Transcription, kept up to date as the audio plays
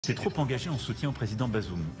C'est trop engagé en soutien au président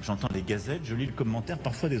Bazoum. J'entends les gazettes, je lis le commentaire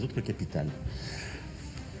parfois des autres capitales.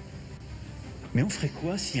 Mais on ferait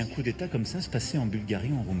quoi si un coup d'État comme ça se passait en Bulgarie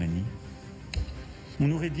ou en Roumanie? On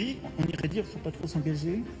irait dire, il ne faut pas trop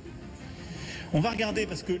s'engager. On va regarder,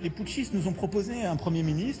 parce que les putschistes nous ont proposé un Premier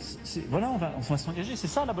ministre. Voilà, on va s'engager, c'est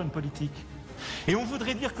ça la bonne politique. Et on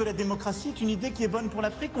voudrait dire que la démocratie est une idée qui est bonne pour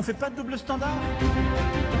l'Afrique, qu'on ne fait pas de double standard.